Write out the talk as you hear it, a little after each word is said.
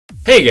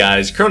Hey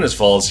guys, Cronus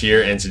Falls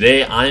here, and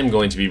today I am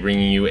going to be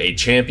bringing you a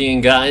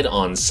champion guide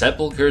on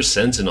Sepulcher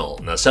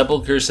Sentinel. Now,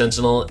 Sepulcher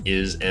Sentinel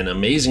is an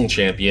amazing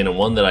champion and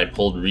one that I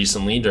pulled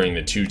recently during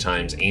the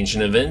 2x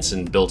Ancient events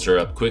and built her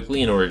up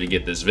quickly in order to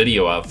get this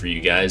video out for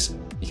you guys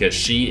because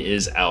she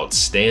is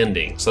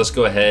outstanding. So let's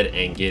go ahead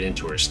and get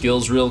into her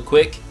skills real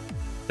quick.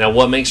 Now,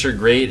 what makes her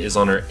great is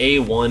on her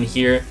A1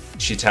 here,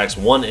 she attacks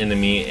one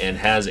enemy and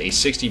has a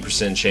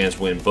 60% chance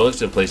when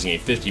booked of placing a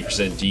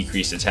 50%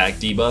 decreased attack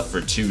debuff for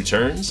 2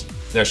 turns.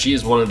 Now, she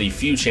is one of the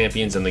few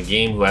champions in the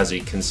game who has a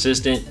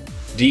consistent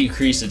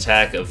decreased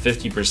attack of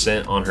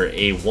 50% on her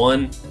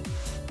A1,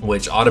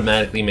 which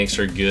automatically makes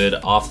her good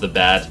off the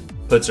bat,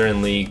 puts her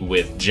in league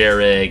with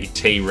Jareg,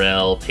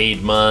 Tyrell,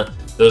 Padma,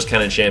 those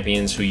kind of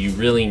champions who you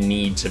really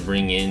need to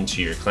bring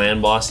into your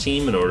clan boss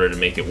team in order to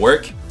make it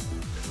work.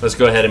 Let's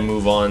go ahead and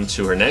move on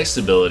to her next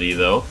ability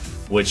though,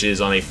 which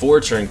is on a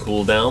 4-turn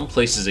cooldown,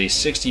 places a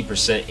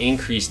 60%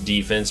 increased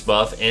defense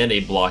buff and a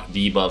block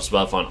debuffs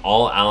buff on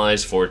all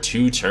allies for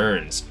 2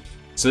 turns.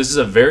 So this is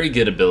a very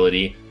good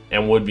ability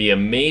and would be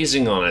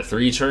amazing on a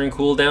 3-turn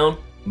cooldown,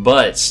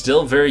 but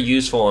still very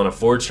useful on a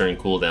 4-turn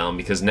cooldown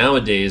because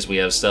nowadays we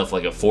have stuff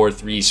like a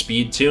 4-3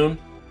 speed tune,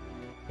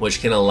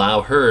 which can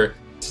allow her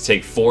to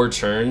take 4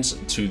 turns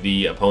to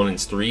the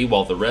opponent's 3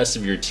 while the rest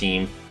of your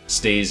team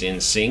stays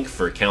in sync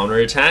for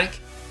counterattack.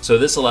 So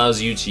this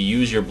allows you to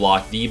use your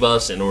block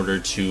debuffs in order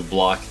to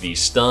block the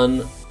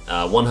stun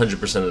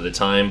 100% of the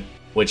time,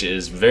 which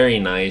is very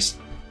nice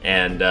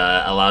and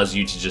allows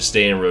you to just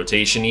stay in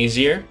rotation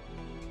easier.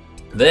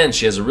 Then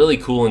she has a really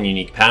cool and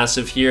unique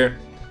passive here,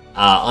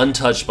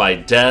 Untouched by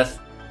Death.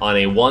 On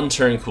a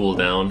 1-turn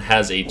cooldown,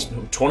 has a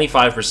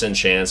 25%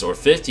 chance or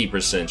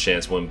 50%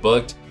 chance when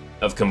booked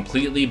of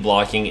completely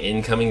blocking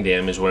incoming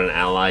damage when an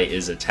ally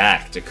is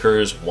attacked.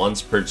 Occurs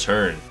once per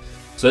turn.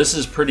 So this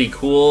is pretty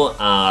cool.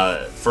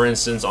 For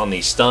instance, on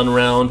the stun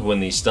round, when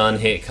the stun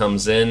hit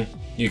comes in,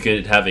 you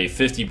could have a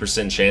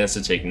 50% chance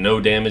to take no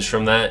damage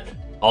from that.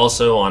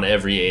 Also, on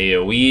every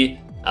AoE,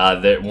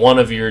 that one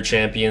of your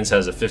champions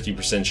has a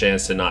 50%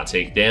 chance to not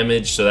take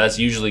damage, so that's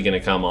usually going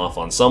to come off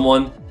on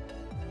someone.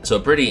 So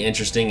pretty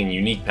interesting and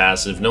unique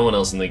passive. No one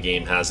else in the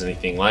game has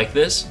anything like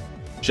this.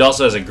 She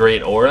also has a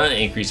great aura,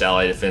 increase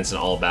ally defense in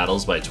all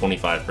battles by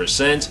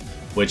 25%,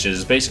 which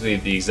is basically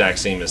the exact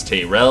same as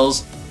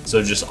Tyrell's.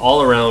 So just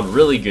all around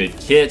really good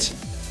kit.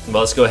 But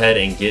let's go ahead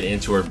and get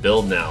into her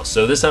build now.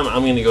 So this time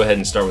I'm going to go ahead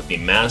and start with the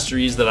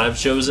masteries that I've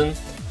chosen.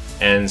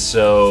 And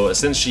so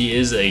since she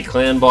is a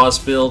clan boss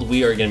build,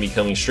 we are going to be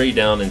coming straight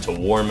down into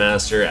War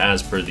Master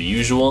as per the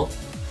usual.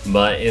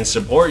 But in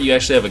support, you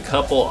actually have a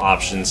couple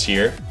options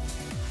here.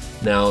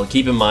 Now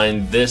keep in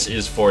mind, this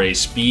is for a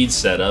speed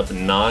setup,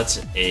 not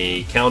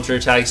a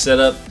counterattack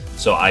setup.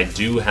 So I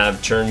do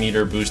have turn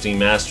meter boosting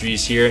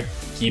masteries here.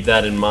 Keep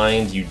that in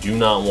mind. You do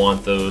not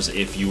want those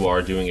if you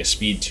are doing a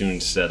speed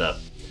tuned setup.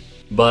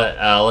 But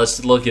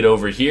let's look it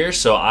over here.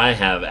 So I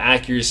have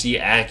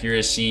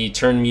accuracy,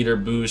 turn meter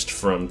boost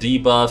from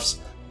debuffs,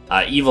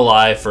 evil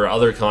eye for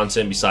other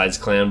content besides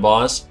clan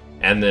boss,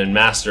 and then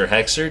master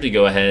hexer to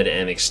go ahead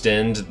and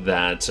extend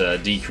that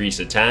decreased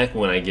attack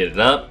when I get it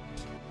up.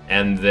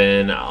 And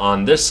then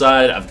on this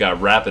side, I've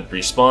got rapid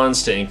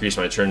response to increase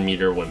my turn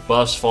meter when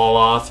buffs fall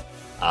off,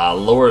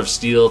 lower of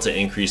steel to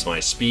increase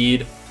my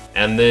speed.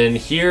 And then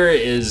here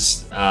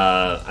is,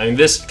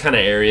 this kind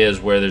of area is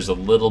where there's a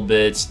little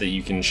bit that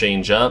you can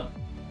change up.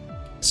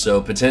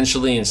 So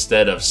potentially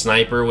instead of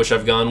sniper, which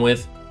I've gone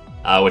with,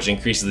 which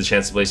increases the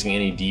chance of placing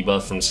any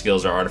debuff from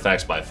skills or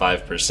artifacts by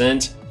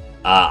 5%.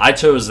 I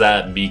chose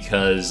that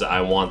because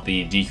I want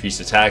the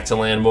decreased attack to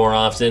land more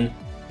often.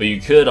 But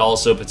you could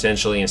also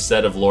potentially,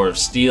 instead of Lore of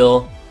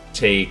Steel,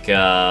 take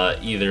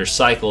either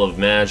Cycle of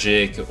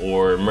Magic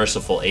or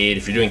Merciful Aid.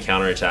 If you're doing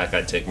counterattack,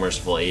 I'd take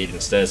Merciful Aid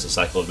instead, so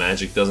Cycle of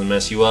Magic doesn't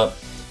mess you up.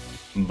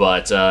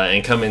 But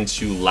and come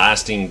into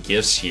Lasting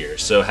Gifts here.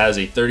 So it has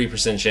a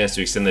 30% chance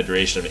to extend the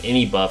duration of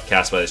any buff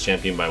cast by this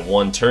champion by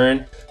 1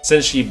 turn.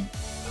 Since she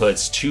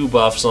puts 2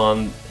 buffs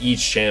on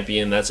each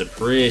champion, that's a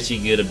pretty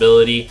good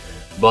ability.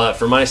 But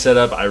for my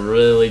setup, I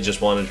really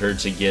just wanted her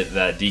to get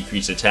that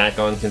decreased attack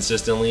on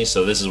consistently,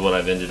 so this is what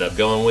I've ended up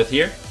going with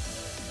here.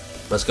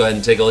 Let's go ahead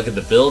and take a look at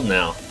the build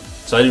now.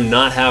 So I do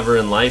not have her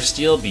in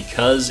lifesteal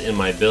because in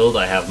my build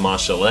I have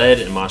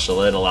Mashaled, and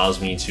Mashaled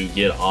allows me to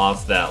get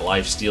off that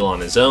lifesteal on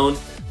his own.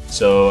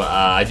 So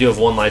I do have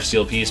 1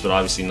 lifesteal piece, but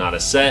obviously not a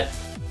set.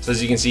 So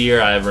as you can see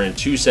here, I have her in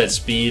 2 set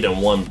speed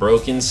and 1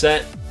 broken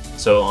set.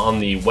 So on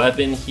the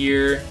weapon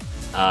here,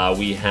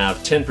 we have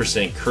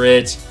 10%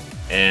 crit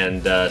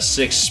and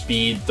 6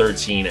 speed,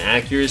 13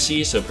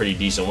 accuracy, so pretty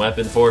decent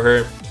weapon for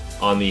her.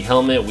 On the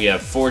helmet, we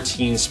have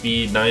 14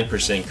 speed,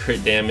 9%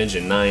 crit damage,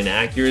 and 9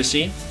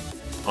 accuracy.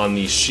 On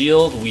the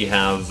shield, we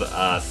have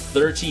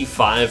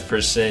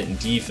 35%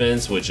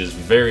 defense, which is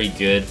very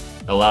good.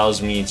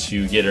 Allows me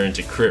to get her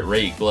into crit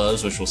rate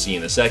gloves, which we'll see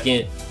in a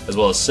second, as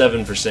well as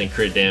 7%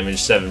 crit damage,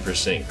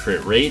 7%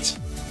 crit rate,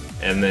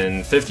 and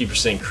then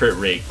 50% crit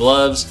rate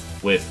gloves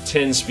with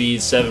 10 speed,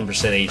 7%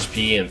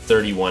 HP, and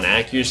 31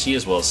 accuracy,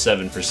 as well as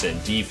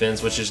 7%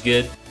 defense, which is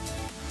good.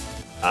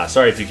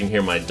 Sorry if you can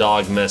hear my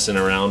dog messing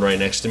around right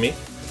next to me.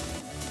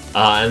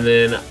 And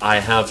then I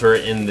have her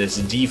in this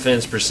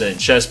defense percent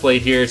chest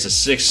plate here. It's a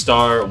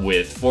 6-star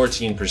with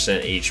 14%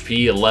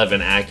 HP,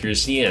 11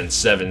 accuracy, and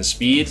 7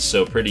 speed.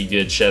 So pretty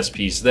good chest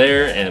piece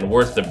there, and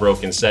worth the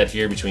broken set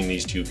here between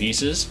these two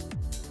pieces.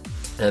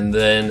 And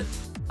then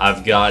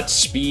I've got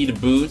speed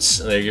boots.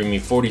 They're giving me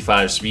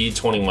 45 speed,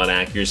 21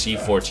 accuracy,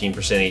 14%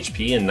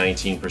 HP, and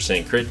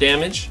 19% crit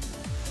damage.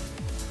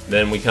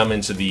 Then we come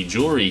into the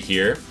jewelry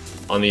here.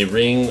 On the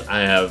ring,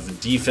 I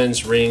have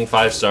defense ring,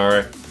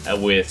 5-star,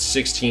 with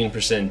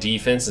 16%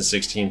 defense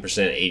and 16%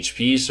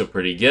 HP, so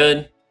pretty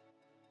good.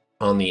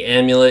 On the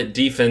amulet,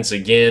 defense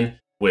again,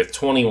 with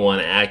 21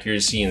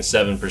 accuracy and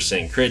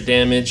 7% crit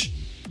damage.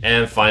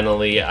 And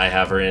finally, I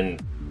have her in,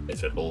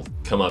 if it will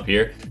come up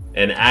here,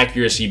 an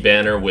accuracy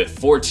banner with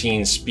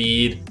 14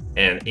 speed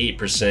and 8%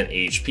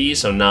 HP,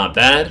 so not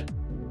bad.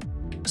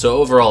 So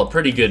overall, a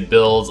pretty good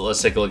build.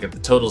 Let's take a look at the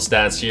total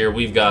stats here.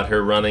 We've got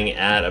her running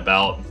at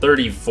about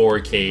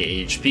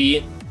 34k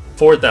HP,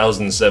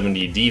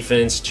 4070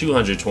 defense,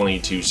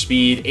 222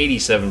 speed,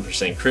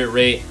 87% crit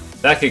rate.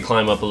 That could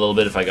climb up a little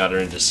bit if I got her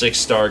into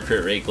 6-star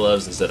crit rate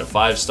gloves instead of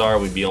 5-star.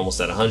 We'd be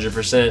almost at 100%,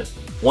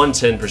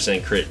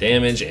 110% crit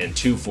damage, and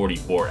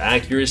 244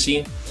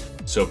 accuracy.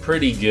 So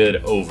pretty good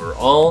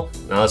overall.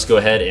 Now let's go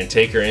ahead and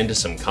take her into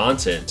some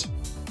content.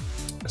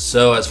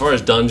 So as far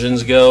as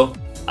dungeons go,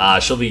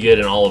 she'll be good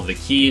in all of the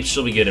keeps.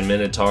 She'll be good in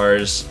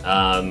Minotaurs.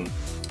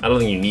 I don't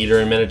think you need her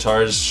in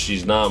Minotaurs.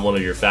 She's not one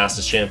of your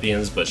fastest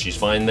champions, but she's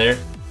fine there.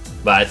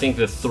 But I think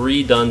the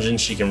 3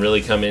 dungeons she can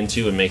really come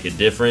into and make a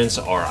difference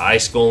are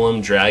Ice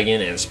Golem, Dragon,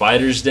 and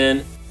Spider's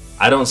Den.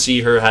 I don't see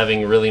her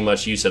having really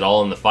much use at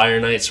all in the Fire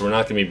Knight, so we're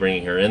not going to be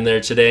bringing her in there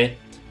today.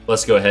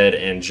 Let's go ahead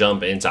and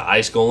jump into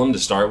Ice Golem to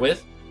start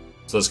with.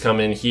 So let's come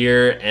in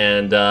here,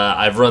 and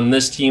I've run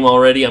this team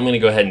already. I'm going to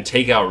go ahead and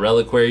take out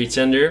Reliquary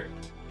Tender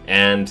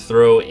and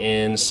throw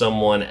in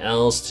someone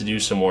else to do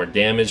some more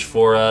damage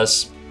for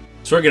us.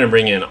 So we're going to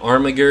bring in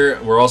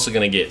Armiger. We're also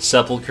going to get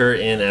Sepulcher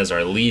in as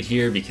our lead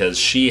here because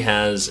she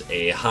has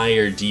a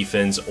higher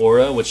defense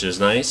aura, which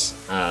is nice,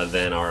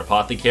 than our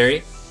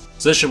Apothecary.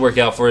 So this should work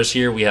out for us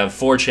here. We have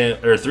 3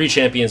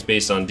 champions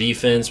based on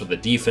defense with a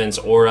defense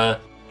aura.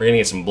 We're going to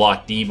get some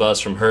block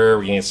debuffs from her.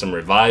 We're going to get some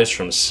revives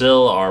from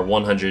Syl, our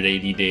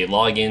 180-day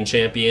login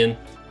champion.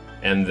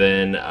 And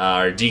then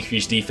our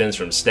decreased defense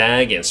from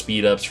Stag and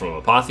speed ups from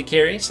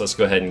Apothecary. So let's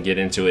go ahead and get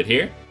into it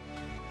here.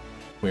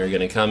 We're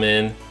going to come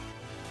in,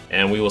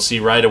 and we will see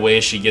right away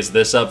she gets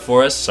this up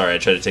for us. Sorry, I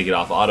tried to take it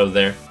off auto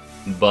there.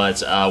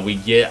 But we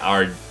get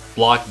our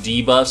block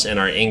debuffs and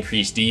our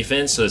increased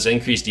defense. So this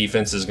increased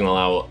defense is going to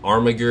allow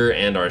Armiger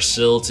and our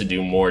Syl to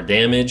do more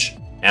damage,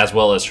 as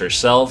well as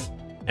herself.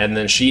 And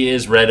then she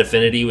is red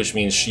affinity, which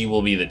means she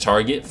will be the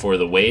target for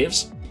the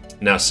waves.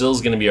 Now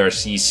Syl's going to be our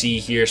CC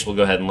here, so we'll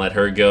go ahead and let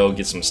her go,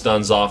 get some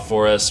stuns off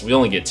for us. We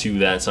only get 2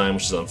 that time,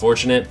 which is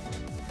unfortunate.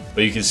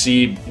 But you can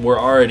see we're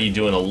already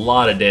doing a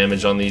lot of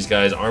damage on these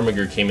guys.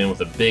 Armiger came in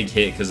with a big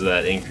hit because of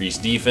that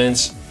increased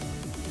defense.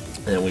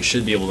 And we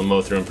should be able to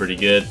mow through them pretty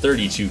good.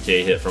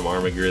 32k hit from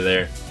Armiger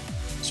there.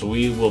 So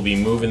we will be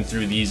moving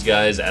through these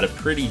guys at a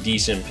pretty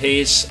decent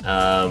pace.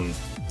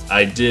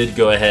 I did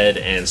go ahead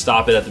and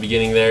stop it at the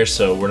beginning there,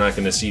 so we're not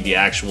going to see the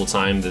actual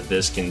time that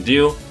this can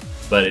do.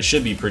 But it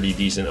should be pretty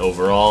decent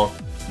overall.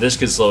 This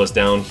could slow us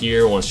down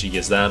here once she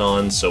gets that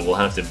on, so we'll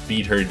have to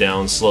beat her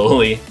down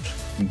slowly.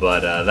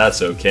 But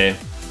that's okay.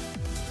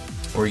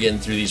 We're getting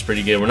through these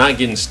pretty good. We're not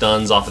getting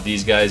stuns off of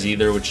these guys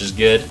either, which is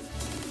good.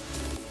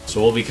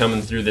 So we'll be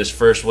coming through this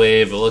first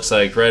wave. It looks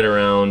like right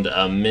around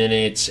a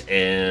minute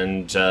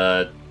and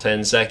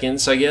 10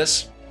 seconds, I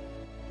guess.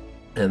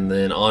 And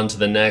then on to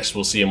the next,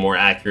 we'll see a more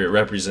accurate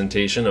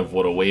representation of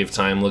what a wave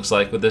time looks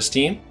like with this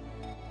team.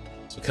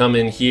 So come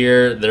in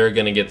here. They're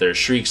going to get their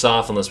shrieks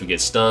off unless we get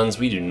stuns.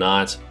 We do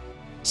not.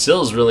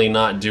 Syl's really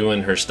not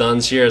doing her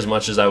stuns here as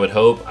much as I would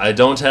hope. I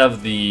don't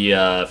have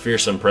the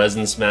Fearsome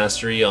Presence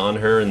mastery on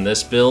her in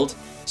this build,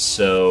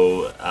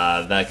 so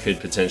that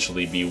could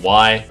potentially be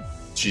why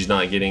she's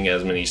not getting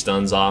as many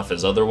stuns off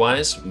as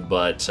otherwise,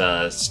 but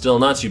still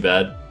not too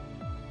bad.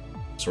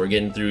 So we're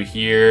getting through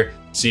here.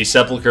 See,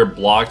 Sepulcher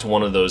blocked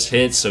one of those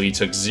hits, so he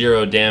took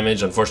 0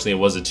 damage. Unfortunately, it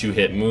was a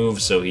 2-hit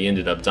move, so he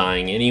ended up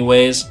dying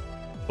anyways.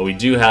 But we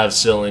do have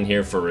Syl in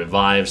here for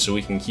revive, so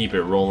we can keep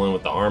it rolling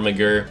with the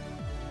Armiger.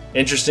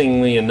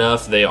 Interestingly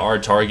enough, they are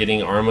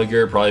targeting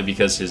Armiger, probably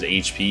because his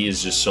HP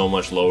is just so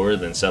much lower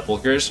than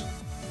Sepulcher's.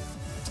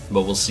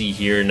 But we'll see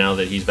here, now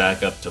that he's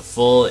back up to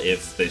full,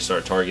 if they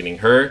start targeting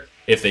her,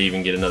 if they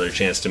even get another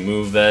chance to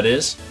move, that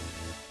is.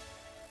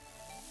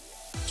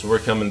 So we're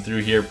coming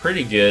through here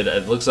pretty good.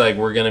 It looks like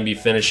we're going to be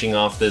finishing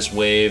off this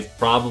wave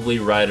probably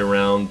right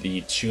around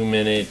the 2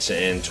 minute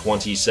and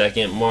 20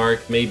 second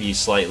mark, maybe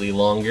slightly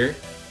longer.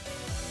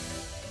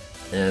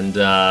 And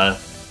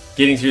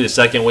getting through the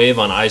second wave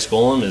on Ice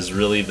Golem is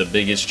really the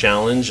biggest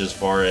challenge as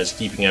far as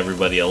keeping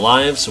everybody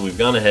alive, so we've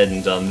gone ahead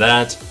and done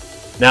that.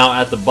 Now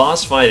at the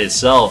boss fight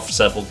itself,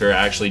 Sepulcher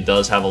actually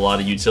does have a lot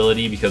of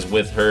utility because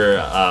with her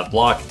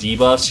block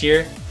debuffs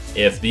here,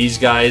 if these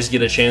guys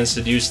get a chance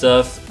to do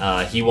stuff,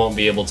 he won't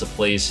be able to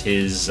place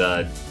his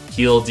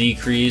heal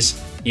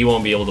decrease, he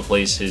won't be able to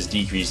place his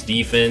decreased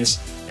defense,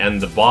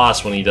 and the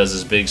boss, when he does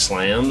his big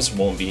slams,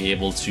 won't be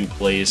able to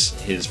place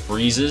his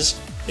freezes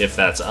if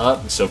that's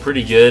up. So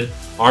pretty good.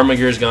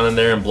 Armiger's gone in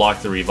there and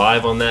blocked the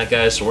revive on that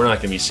guy, so we're not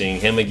going to be seeing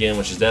him again,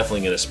 which is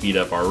definitely going to speed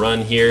up our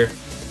run here.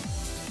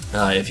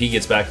 If he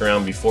gets back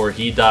around before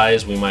he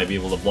dies, we might be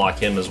able to block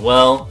him as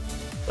well.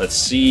 Let's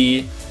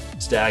see.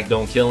 Stack,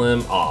 don't kill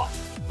him. Aw.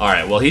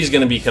 Alright, well, he's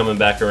going to be coming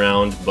back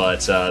around,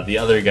 but the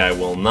other guy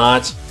will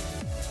not.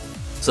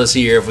 So let's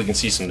see here if we can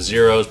see some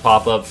zeros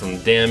pop up from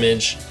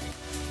damage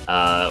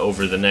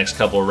over the next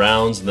couple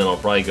rounds, and then I'll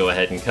probably go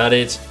ahead and cut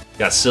it.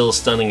 Got Syl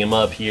stunning him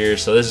up here,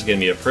 so this is going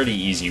to be a pretty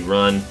easy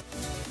run.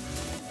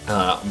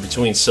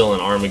 Between Syl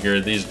and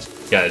Armiger, these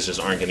guys just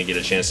aren't going to get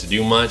a chance to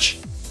do much.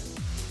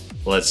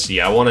 Let's see,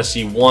 I want to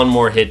see one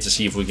more hit to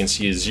see if we can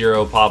see a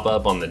 0 pop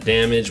up on the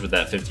damage with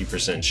that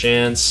 50%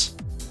 chance.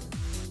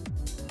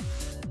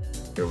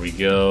 Here we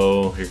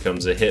go. Here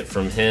comes a hit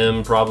from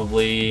him,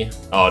 probably.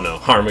 Oh no,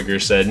 Armiger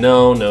said,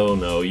 no, no,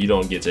 no, you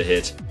don't get to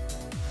hit.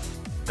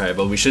 Alright,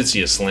 but we should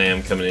see a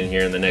slam coming in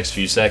here in the next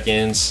few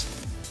seconds.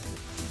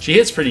 She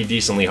hits pretty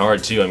decently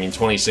hard too. I mean,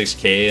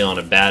 26k on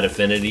a bad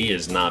affinity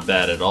is not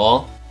bad at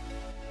all.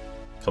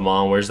 Come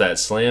on, where's that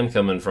slam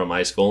coming from,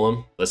 Ice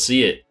Golem? Let's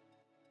see it.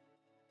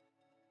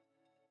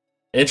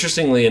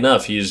 Interestingly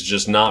enough, he's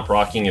just not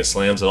proccing his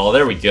slams at all.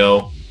 There we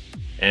go.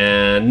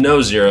 And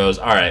no zeros.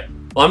 Alright.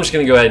 Well, I'm just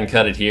going to go ahead and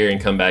cut it here and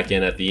come back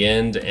in at the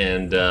end,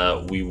 and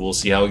we will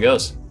see how it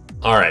goes.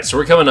 Alright, so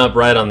we're coming up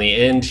right on the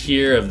end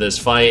here of this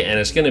fight, and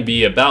it's going to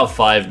be about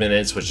 5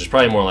 minutes, which is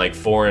probably more like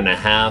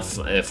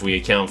 4.5 if we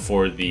account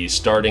for the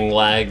starting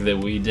lag that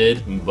we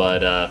did.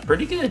 But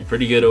pretty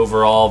good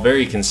overall,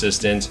 very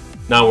consistent.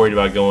 Not worried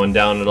about going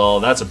down at all.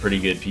 That's a pretty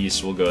good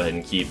piece. We'll go ahead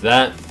and keep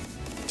that.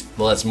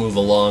 But let's move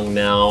along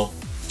now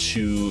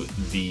to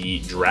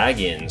the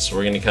dragon. So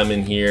we're going to come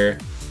in here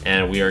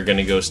and we are going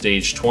to go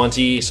stage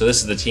 20. So this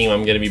is the team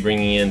I'm going to be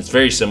bringing in. It's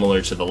very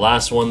similar to the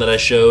last one that I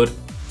showed.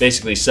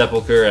 Basically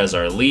Sepulcher as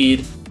our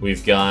lead.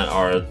 We've got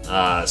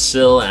our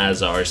Syl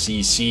as our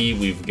CC.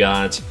 We've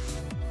got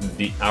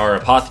our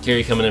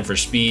Apothecary coming in for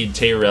speed,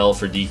 Tyrell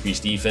for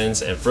decreased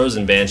defense, and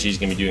Frozen Banshee is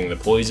going to be doing the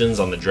poisons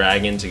on the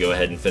dragon to go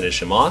ahead and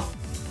finish him off.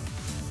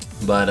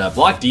 But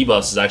block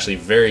debuffs is actually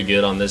very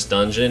good on this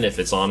dungeon if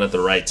it's on at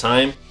the right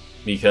time,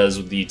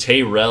 because the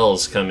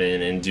Tyrells come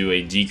in and do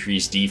a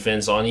decreased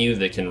defense on you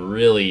that can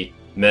really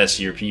mess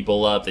your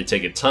people up. They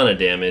take a ton of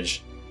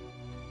damage,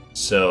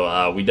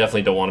 so we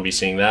definitely don't want to be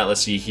seeing that.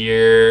 Let's see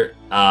here.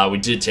 We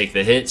did take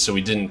the hit, so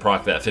we didn't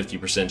proc that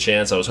 50%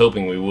 chance. I was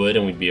hoping we would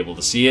and we'd be able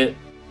to see it,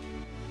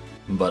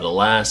 but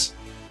alas,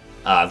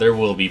 there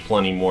will be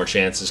plenty more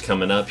chances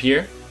coming up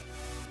here.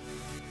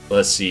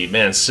 Let's see,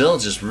 man, Syl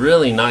just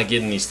really not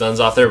getting these stuns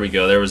off. There we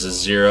go, there was a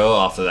 0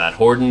 off of that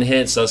Horden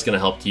hit, so that's going to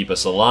help keep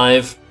us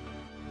alive.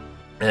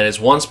 And it's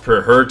once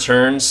per her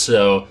turn,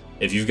 so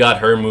if you've got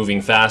her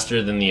moving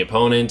faster than the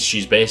opponent,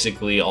 she's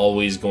basically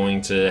always going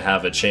to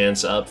have a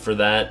chance up for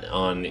that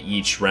on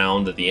each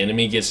round that the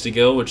enemy gets to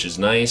go, which is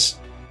nice.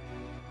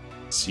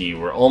 Let's see,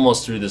 we're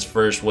almost through this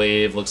first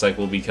wave. Looks like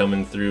we'll be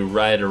coming through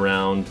right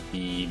around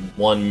the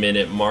 1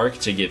 minute mark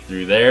to get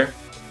through there.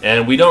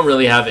 And we don't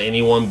really have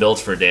anyone built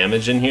for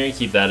damage in here,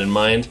 keep that in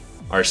mind.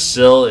 Our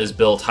Syl is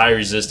built high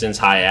resistance,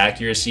 high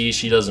accuracy.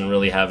 She doesn't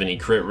really have any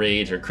crit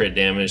rate or crit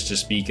damage to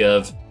speak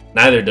of.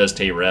 Neither does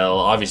Tyrell.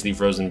 Obviously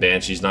Frozen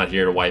Banshee's not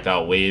here to wipe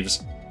out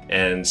waves.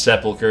 And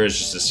Sepulcher is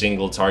just a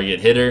single target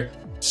hitter.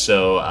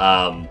 So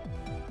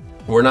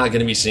we're not going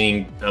to be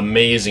seeing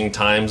amazing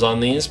times on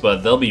these,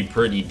 but they'll be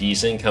pretty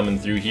decent coming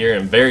through here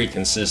and very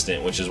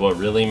consistent, which is what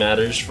really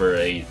matters for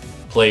a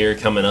player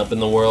coming up in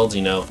the world.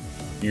 You know,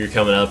 you're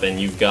coming up and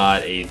you've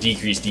got a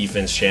decreased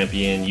defense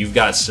champion, you've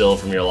got Syl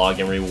from your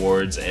login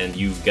rewards, and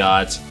you've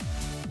got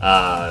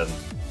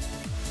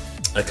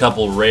a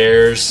couple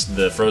rares,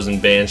 the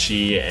Frozen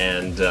Banshee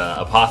and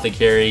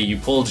Apothecary. You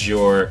pulled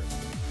your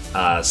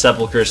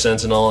Sepulcher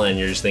Sentinel and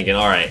you're just thinking,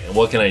 alright,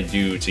 what can I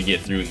do to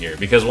get through here?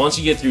 Because once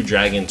you get through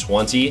Dragon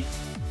 20,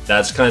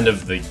 that's kind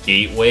of the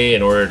gateway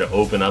in order to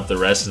open up the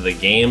rest of the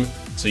game.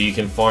 So you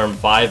can farm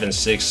 5 and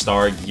 6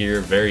 star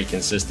gear very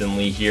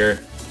consistently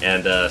here,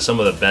 and some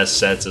of the best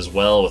sets as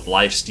well with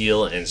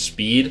lifesteal and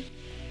speed.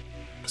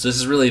 So this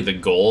is really the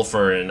goal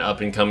for an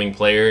up-and-coming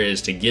player,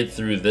 is to get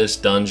through this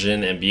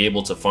dungeon and be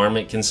able to farm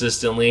it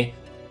consistently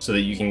so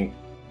that you can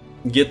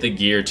get the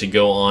gear to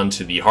go on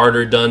to the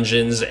harder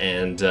dungeons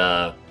and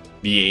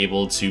be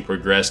able to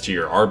progress to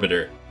your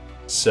Arbiter.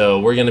 So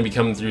we're going to be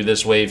coming through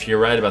this wave here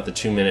right about the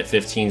 2 minute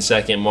 15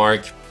 second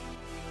mark.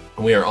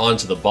 We are on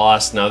to the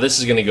boss. Now this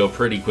is going to go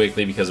pretty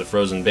quickly because of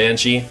Frozen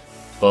Banshee,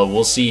 but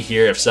we'll see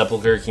here if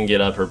Sepulcher can get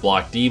up her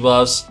block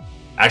debuffs.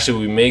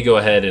 Actually, we may go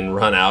ahead and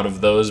run out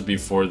of those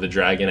before the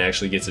dragon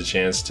actually gets a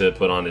chance to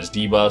put on his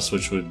debuffs,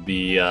 which would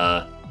be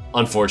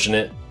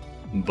unfortunate.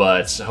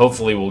 But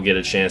hopefully we'll get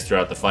a chance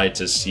throughout the fight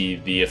to see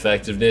the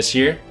effectiveness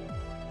here.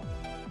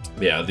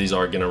 Yeah, these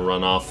are going to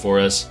run off for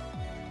us.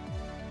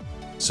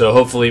 So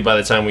hopefully by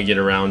the time we get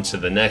around to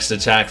the next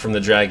attack from the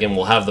dragon,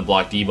 we'll have the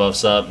block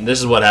debuffs up. And this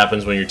is what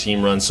happens when your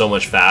team runs so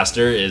much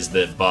faster, is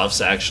that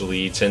buffs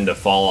actually tend to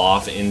fall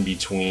off in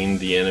between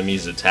the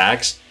enemy's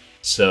attacks.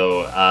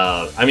 So,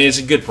 I mean, it's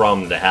a good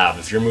problem to have.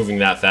 If you're moving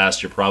that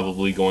fast, you're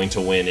probably going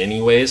to win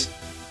anyways.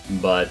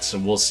 But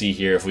we'll see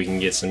here if we can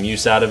get some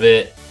use out of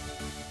it.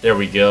 There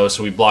we go.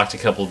 So we blocked a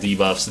couple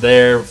debuffs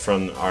there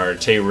from our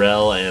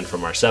Tyrell and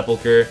from our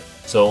Sepulcher.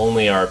 So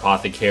only our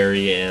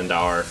Apothecary and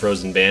our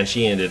Frozen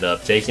Banshee ended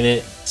up taking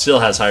it. Still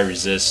has high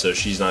resist, so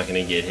she's not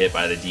going to get hit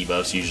by the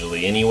debuffs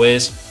usually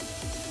anyways.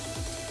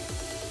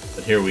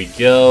 But here we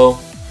go.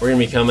 We're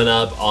going to be coming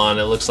up on,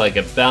 it looks like,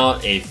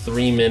 about a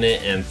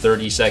 3-minute and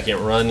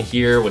 30-second run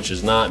here, which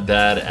is not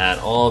bad at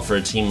all for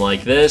a team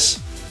like this.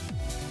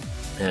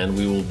 And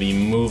we will be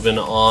moving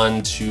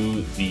on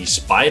to the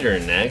Spider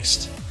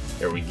next.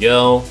 There we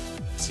go.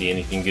 See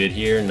anything good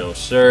here? No,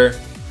 sir.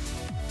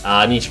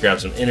 I need to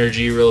grab some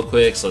energy real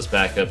quick, so let's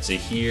back up to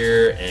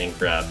here and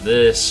grab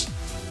this.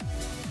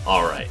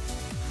 Alright,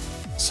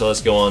 so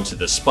let's go on to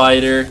the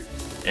Spider,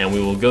 and we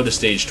will go to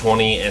stage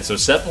 20. And so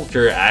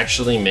Sepulcher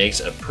actually makes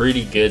a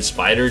pretty good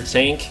Spider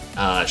tank.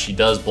 She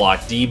does block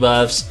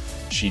debuffs,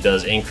 she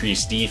does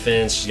increase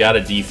defense, she's got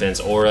a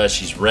defense aura,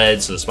 she's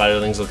red, so the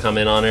Spiderlings will come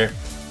in on her.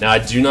 Now I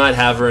do not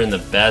have her in the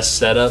best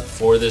setup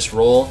for this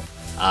role.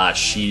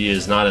 She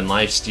is not in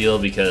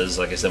lifesteal because,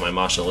 like I said, my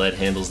Mashaled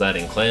handles that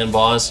in Clan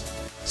Boss.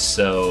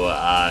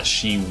 So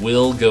she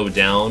will go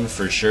down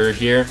for sure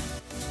here,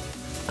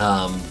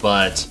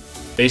 but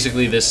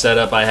basically this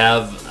setup I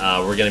have,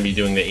 we're going to be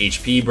doing the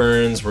HP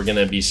burns. We're going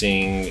to be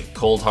seeing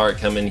Cold Heart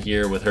come in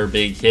here with her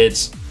big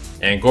hits,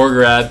 and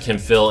Gorgrab can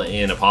fill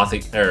in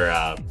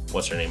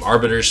what's her name,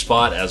 Arbiter's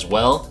spot as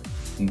well,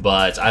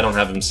 but I don't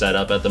have him set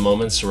up at the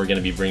moment, so we're going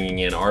to be bringing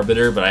in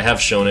Arbiter, but I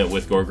have shown it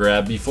with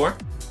Gorgrab before.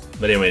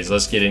 But anyways,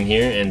 let's get in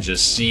here and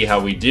just see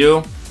how we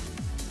do.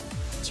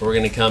 So we're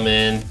going to come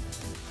in,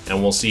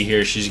 and we'll see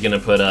here, she's going to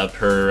put up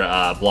her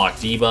block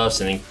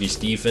debuffs and increase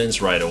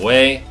defense right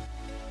away.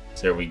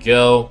 So there we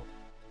go.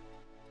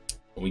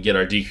 We get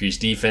our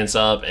decreased defense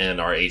up and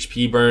our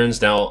HP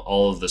burns. Now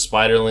all of the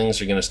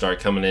Spiderlings are going to start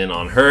coming in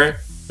on her.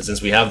 But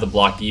since we have the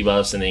block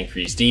debuffs and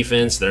increased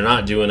defense, they're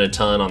not doing a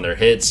ton on their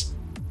hits.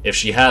 If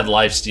she had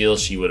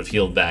lifesteal, she would have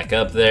healed back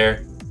up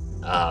there,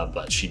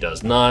 but she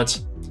does not.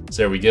 So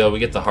there we go. We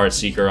get the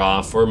Heartseeker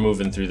off. We're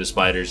moving through the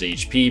Spider's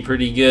HP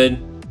pretty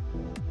good.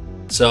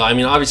 So, I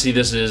mean, obviously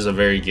this is a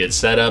very good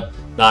setup.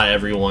 Not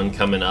everyone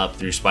coming up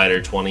through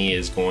Spider 20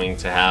 is going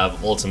to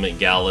have Ultimate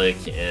Gallic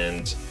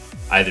and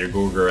either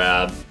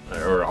Gorgrab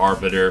or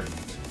Arbiter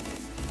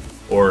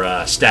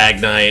or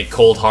Stag Knight,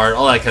 Cold Heart,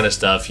 all that kind of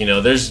stuff. You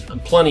know, there's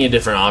plenty of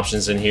different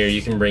options in here.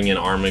 You can bring in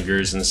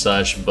Armigers and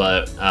such,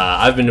 but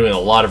I've been doing a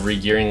lot of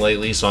regearing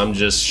lately, so I'm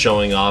just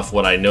showing off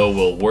what I know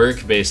will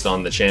work based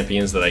on the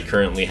champions that I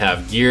currently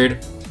have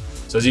geared.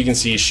 So as you can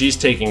see, she's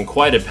taking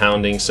quite a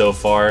pounding so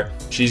far.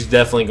 She's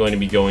definitely going to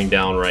be going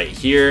down right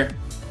here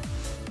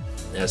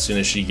as soon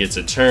as she gets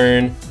a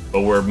turn,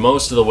 but we're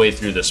most of the way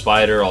through the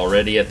Spider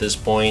already at this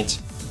point.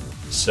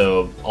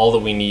 So all that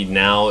we need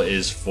now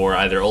is for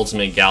either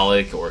Ultimate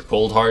Gallic or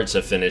Cold Heart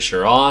to finish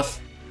her off,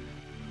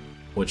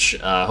 which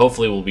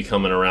hopefully will be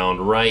coming around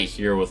right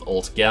here with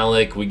Ult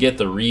Gallic. We get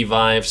the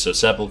revive, so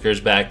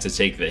Sepulcher's back to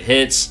take the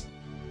hits,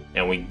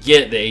 and we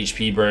get the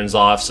HP burns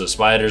off, so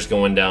Spider's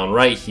going down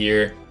right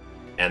here,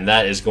 and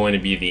that is going to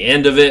be the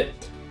end of it.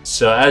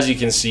 So as you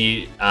can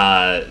see,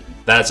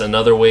 that's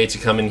another way to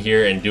come in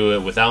here and do it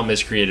without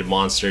Miscreated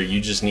Monster. You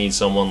just need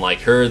someone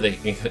like her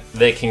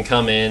that can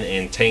come in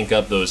and tank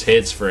up those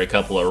hits for a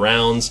couple of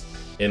rounds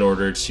in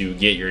order to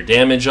get your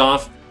damage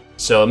off.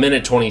 So a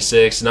minute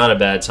 26, not a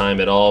bad time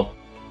at all.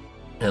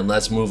 And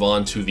let's move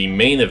on to the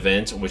main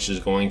event, which is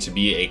going to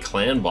be a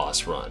Clan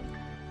Boss run.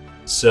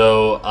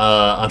 So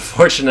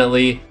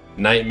unfortunately,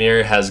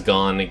 Nightmare has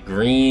gone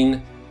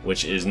green,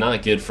 which is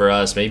not good for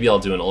us. Maybe I'll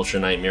do an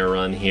Ultra Nightmare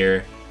run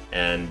here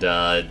and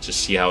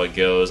just see how it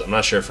goes. I'm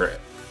not sure if her...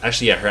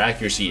 Actually, yeah, her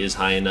accuracy is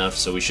high enough,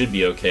 so we should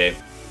be okay.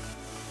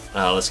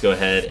 Let's go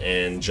ahead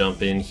and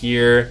jump in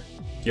here.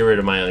 Get rid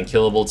of my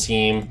Unkillable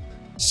team.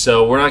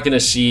 So we're not going to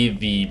see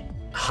the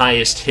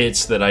highest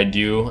hits that I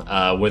do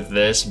with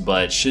this,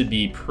 but should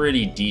be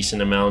pretty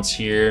decent amounts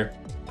here.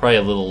 Probably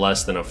a little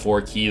less than a 4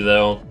 key,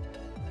 though.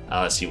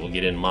 Let's see, we'll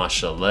get in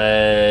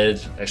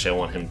Mashaled. Actually, I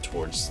want him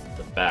towards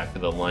the back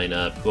of the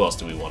lineup. Who else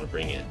do we want to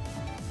bring in?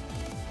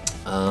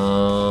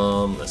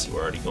 Let's see,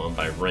 we're already going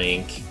by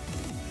rank.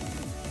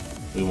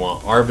 We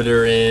want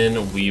Arbiter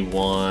in, we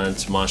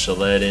want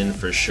Mashaled in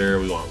for sure,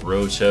 we want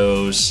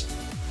Rotos,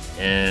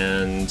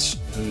 and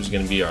who's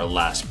going to be our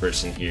last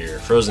person here?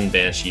 Frozen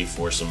Banshee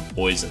for some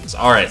poisons.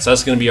 Alright, so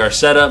that's going to be our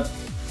setup.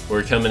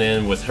 We're coming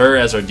in with her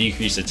as our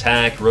decreased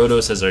attack,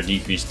 Rotos as our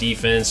decreased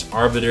defense,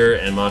 Arbiter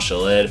and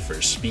Mashaled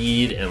for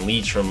speed, and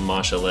Leech from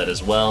Mashaled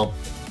as well,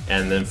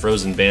 and then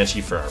Frozen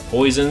Banshee for our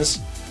poisons.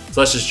 So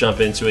let's just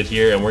jump into it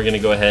here, and we're going to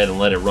go ahead and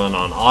let it run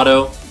on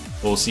auto.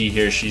 We'll see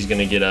here she's going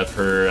to get up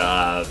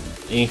her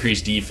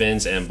increased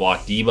defense and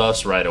block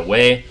debuffs right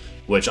away,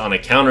 which on a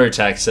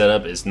counterattack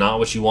setup is not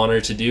what you want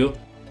her to do.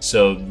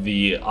 So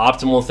the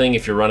optimal thing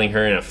if you're running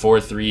her in a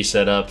 4-3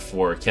 setup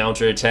for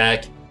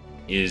counterattack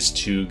is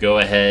to go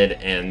ahead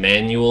and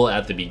manual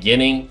at the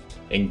beginning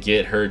and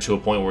get her to a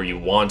point where you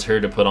want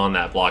her to put on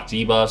that block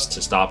debuffs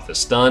to stop the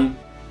stun,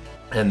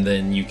 and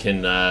then you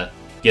can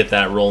get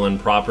that rolling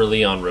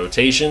properly on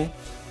rotation.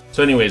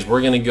 So anyways,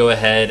 we're going to go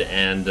ahead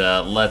and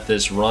let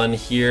this run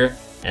here,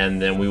 and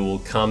then we will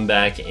come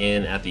back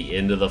in at the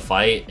end of the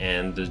fight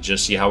and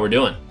just see how we're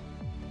doing.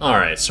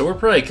 Alright, so we're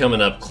probably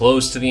coming up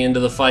close to the end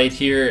of the fight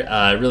here.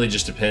 It really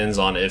just depends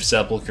on if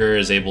Sepulcher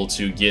is able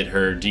to get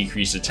her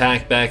decreased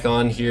attack back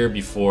on here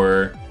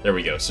before... There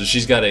we go. So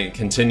she's got it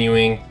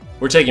continuing.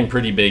 We're taking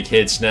pretty big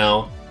hits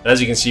now.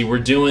 As you can see, we're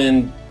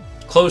doing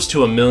close to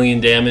 1,000,000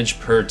 damage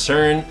per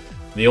turn.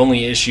 The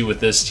only issue with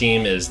this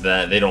team is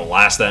that they don't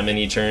last that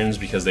many turns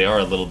because they are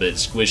a little bit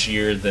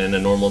squishier than a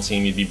normal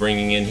team you'd be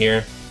bringing in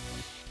here.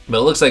 But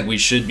it looks like we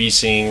should be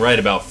seeing right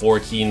about 4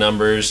 key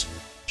numbers.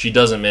 She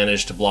doesn't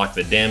manage to block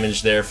the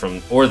damage there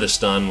or the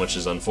stun, which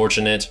is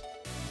unfortunate.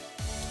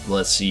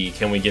 Let's see,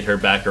 can we get her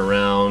back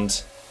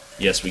around?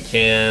 Yes, we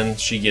can.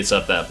 She gets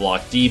up that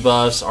block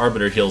debuffs.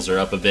 Arbiter heals her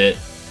up a bit.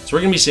 So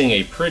we're going to be seeing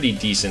a pretty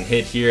decent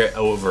hit here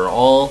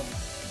overall.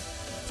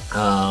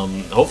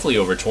 Hopefully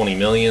over 20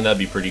 million, that'd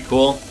be pretty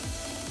cool.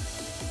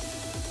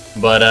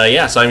 But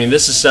yeah, so I mean,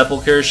 this is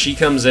Sepulcher. She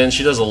comes in,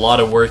 she does a lot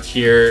of work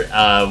here.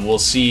 We'll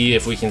see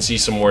if we can see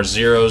some more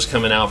zeros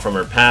coming out from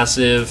her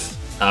passive.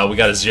 We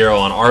got a 0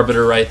 on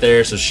Arbiter right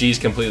there, so she's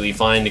completely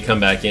fine to come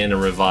back in and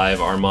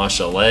revive our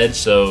Masha Led.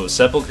 So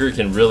Sepulcher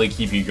can really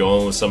keep you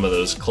going with some of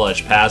those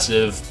clutch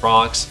passive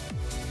procs.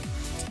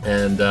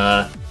 And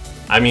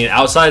I mean,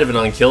 outside of an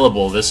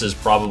unkillable, this is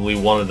probably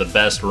one of the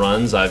best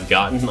runs I've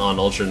gotten on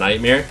Ultra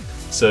Nightmare.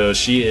 So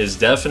she is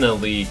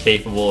definitely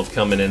capable of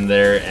coming in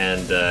there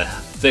and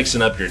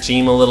fixing up your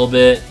team a little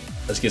bit.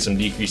 Let's get some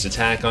decreased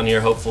attack on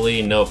here,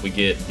 hopefully. Nope, we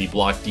get the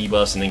block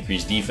debuffs and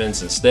increased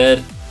defense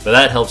instead. But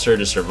that helps her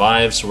to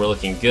survive, so we're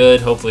looking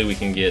good. Hopefully we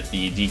can get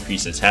the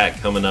decreased attack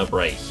coming up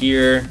right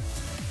here.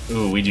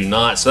 Ooh, we do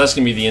not. So that's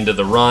going to be the end of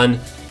the run.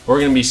 We're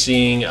going to be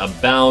seeing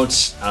about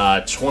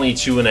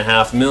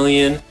 22.5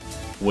 million.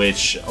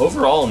 Which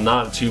overall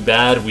not too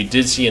bad. We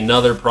did see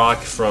another proc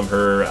from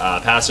her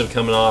passive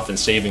coming off and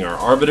saving our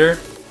Arbiter.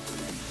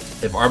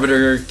 If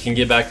Arbiter can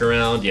get back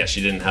around, yeah,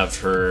 she didn't have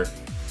her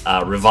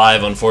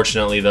revive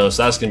unfortunately though,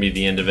 so that's gonna be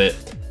the end of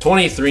it.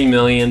 23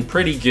 million,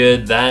 pretty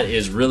good. That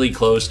is really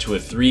close to a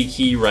 3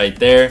 key right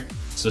there.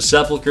 So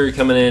Sepulcher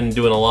coming in and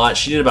doing a lot.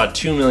 She did about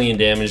 2 million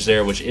damage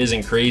there, which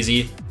isn't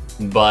crazy,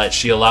 but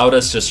she allowed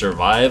us to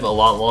survive a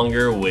lot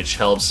longer, which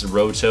helps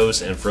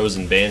Rotos and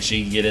Frozen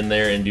Banshee get in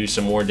there and do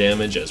some more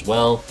damage as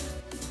well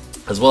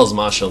as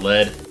Masha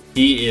Led.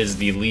 He is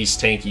the least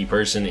tanky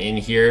person in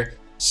here,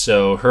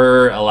 so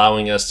her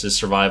allowing us to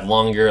survive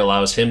longer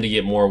allows him to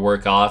get more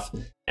work off,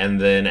 and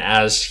then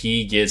as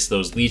he gets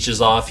those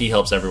leeches off, he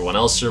helps everyone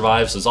else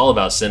survive. So it's all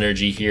about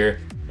synergy here,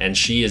 and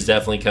she is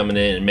definitely coming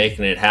in and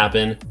making it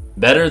happen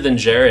better than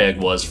Jareg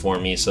was for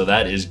me, so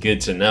that is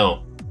good to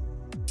know.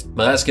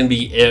 But that's going to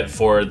be it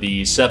for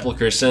the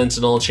Sepulcher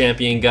Sentinel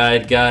Champion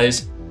Guide,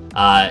 guys.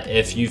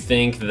 If you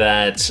think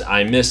that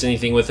I missed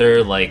anything with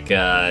her, like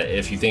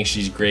if you think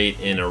she's great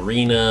in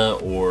Arena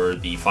or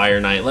the Fire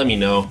Knight, let me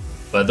know.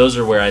 But those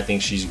are where I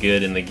think she's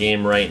good in the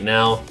game right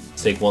now.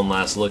 Let's take one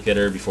last look at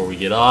her before we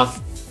get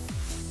off.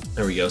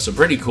 There we go. So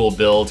pretty cool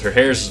build. Her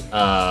hair's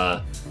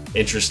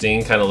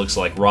interesting, kind of looks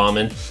like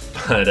ramen,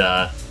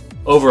 but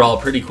overall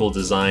pretty cool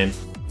design.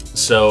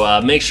 So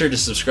make sure to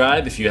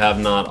subscribe if you have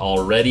not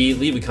already.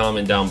 Leave a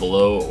comment down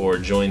below or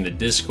join the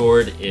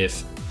Discord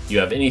if you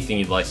have anything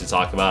you'd like to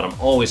talk about. I'm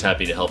always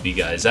happy to help you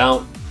guys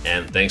out,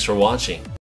 and thanks for watching.